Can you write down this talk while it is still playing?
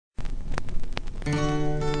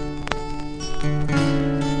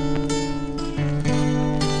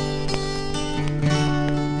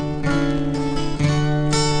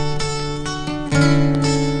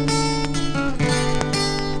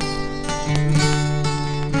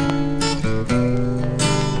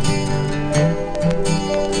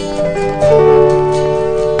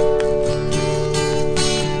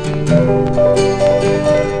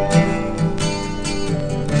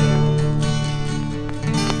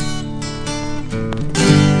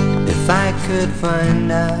could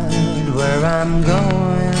find out where I'm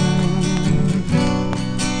going,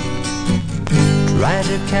 try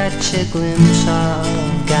to catch a glimpse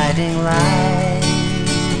of guiding light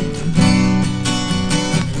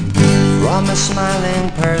from a smiling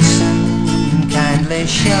person kindly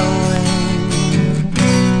showing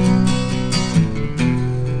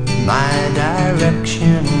my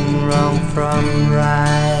direction wrong from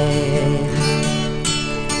right.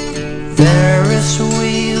 Ferris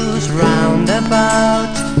wheels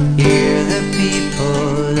roundabout, hear the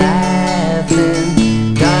people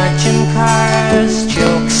laughing, dodging cars,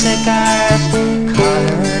 choke cigars,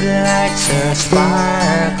 colored lights are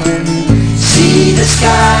sparkling. See the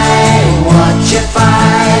sky, watch if I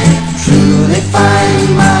truly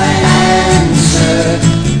find my answer.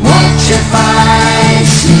 Watch if I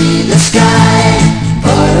see the sky,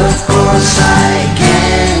 but of course I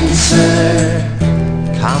can't, sir.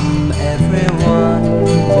 Come everyone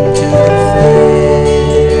to the fair,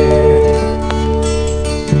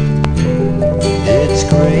 it's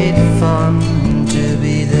great fun to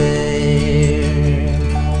be there.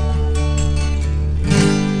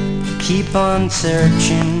 Keep on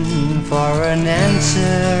searching for an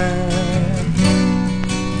answer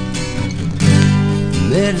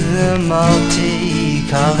amid the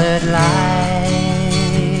multicolored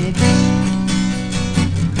lights,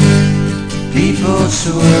 people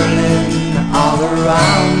swirling all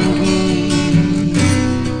around me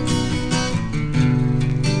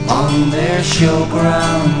on their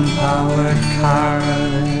showground powered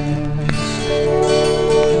cars.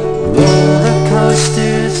 Roller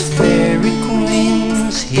coasters